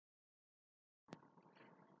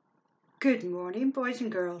Good morning, boys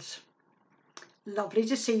and girls. Lovely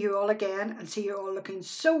to see you all again and see you all looking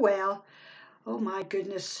so well. Oh my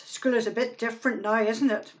goodness, school is a bit different now,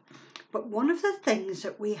 isn't it? But one of the things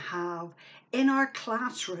that we have in our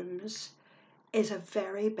classrooms is a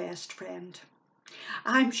very best friend.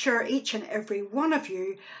 I'm sure each and every one of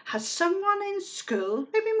you has someone in school,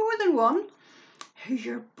 maybe more than one, who's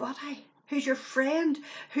your buddy, who's your friend,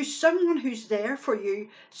 who's someone who's there for you,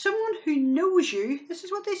 someone who knows you. This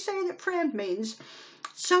is what they say that friend means.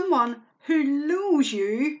 Someone who knows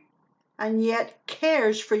you and yet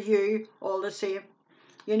cares for you all the same.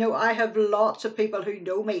 You know, I have lots of people who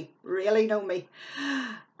know me, really know me,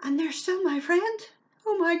 and they're still my friend.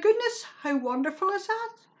 Oh my goodness, how wonderful is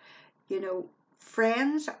that? You know,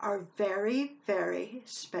 friends are very, very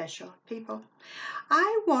special people.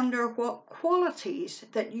 I wonder what qualities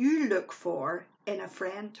that you look for in a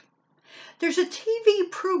friend. There's a TV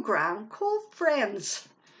program called Friends,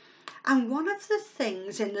 and one of the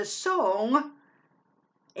things in the song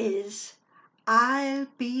is, I'll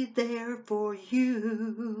be there for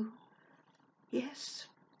you. Yes,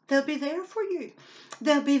 they'll be there for you.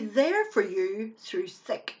 They'll be there for you through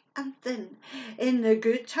thick and thin, in the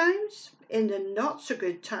good times, in the not so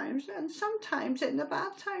good times, and sometimes in the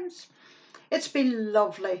bad times. It's been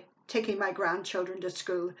lovely taking my grandchildren to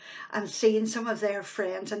school and seeing some of their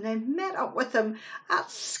friends and then met up with them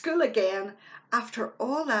at school again after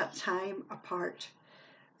all that time apart.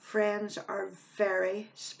 Friends are very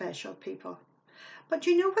special people. But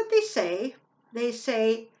you know what they say? They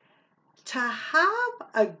say to have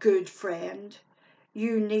a good friend,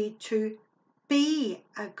 you need to be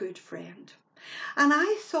a good friend. And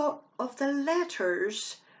I thought of the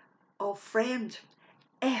letters of friend.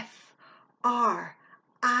 Friend.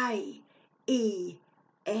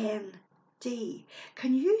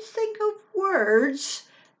 Can you think of words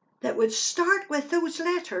that would start with those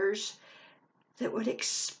letters that would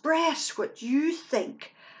express what you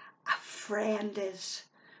think a friend is?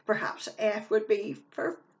 Perhaps F would be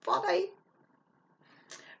for funny.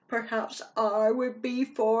 Perhaps R would be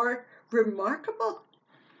for remarkable.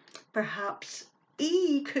 Perhaps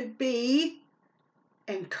E could be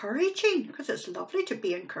encouraging, because it's lovely to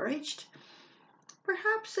be encouraged.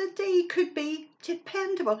 Perhaps a D could be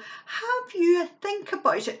dependable. Have you a think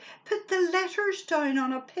about it. Put the letters down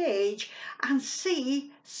on a page and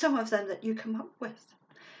see some of them that you come up with.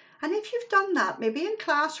 And if you've done that, maybe in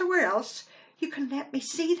class or where else, you can let me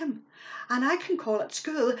see them. And I can call at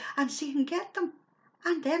school and see and get them.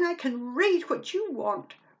 And then I can read what you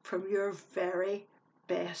want from your very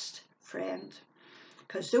best friend.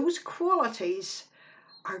 Because those qualities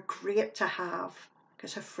are great to have,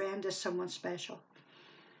 because a friend is someone special.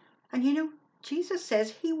 And you know, Jesus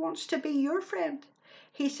says he wants to be your friend.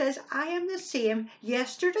 He says, I am the same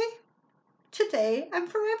yesterday, today, and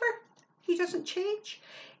forever. He doesn't change.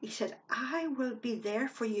 He said, I will be there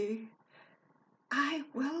for you. I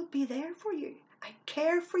will be there for you. I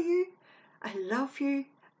care for you. I love you.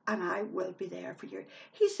 And I will be there for you.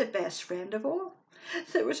 He's the best friend of all.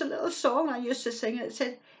 There was a little song I used to sing, and it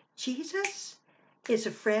said, Jesus is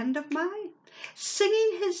a friend of mine.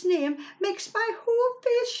 Singing his name makes my whole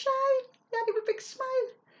face shine. He had a big smile.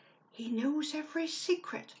 He knows every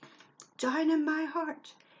secret down in my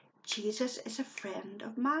heart. Jesus is a friend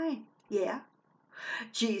of mine. Yeah.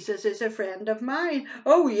 Jesus is a friend of mine.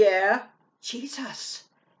 Oh yeah. Jesus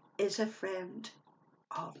is a friend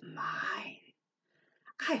of mine.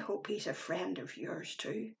 I hope he's a friend of yours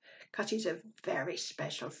too, because he's a very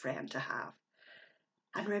special friend to have.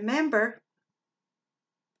 And remember,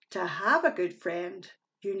 to have a good friend,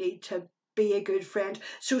 you need to be a good friend.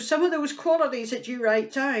 So some of those qualities that you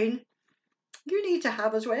write down, you need to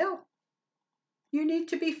have as well. You need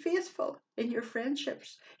to be faithful in your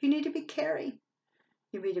friendships. You need to be caring.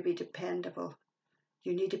 You need to be dependable.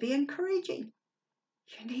 You need to be encouraging.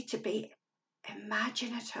 You need to be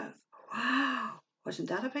imaginative. Wow, wasn't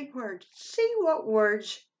that a big word? See what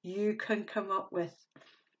words you can come up with.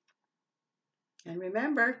 And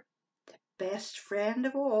remember, the best friend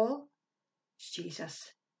of all is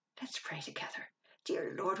Jesus. Let's pray together.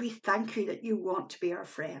 Dear Lord, we thank you that you want to be our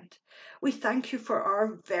friend. We thank you for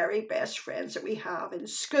our very best friends that we have in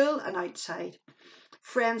school and outside.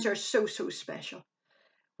 Friends are so, so special.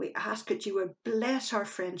 We ask that you would bless our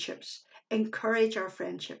friendships, encourage our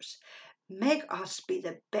friendships, make us be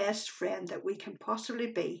the best friend that we can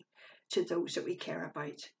possibly be to those that we care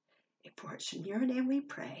about. For it's in your name we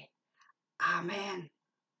pray. Amen.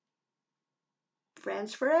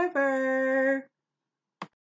 Friends forever.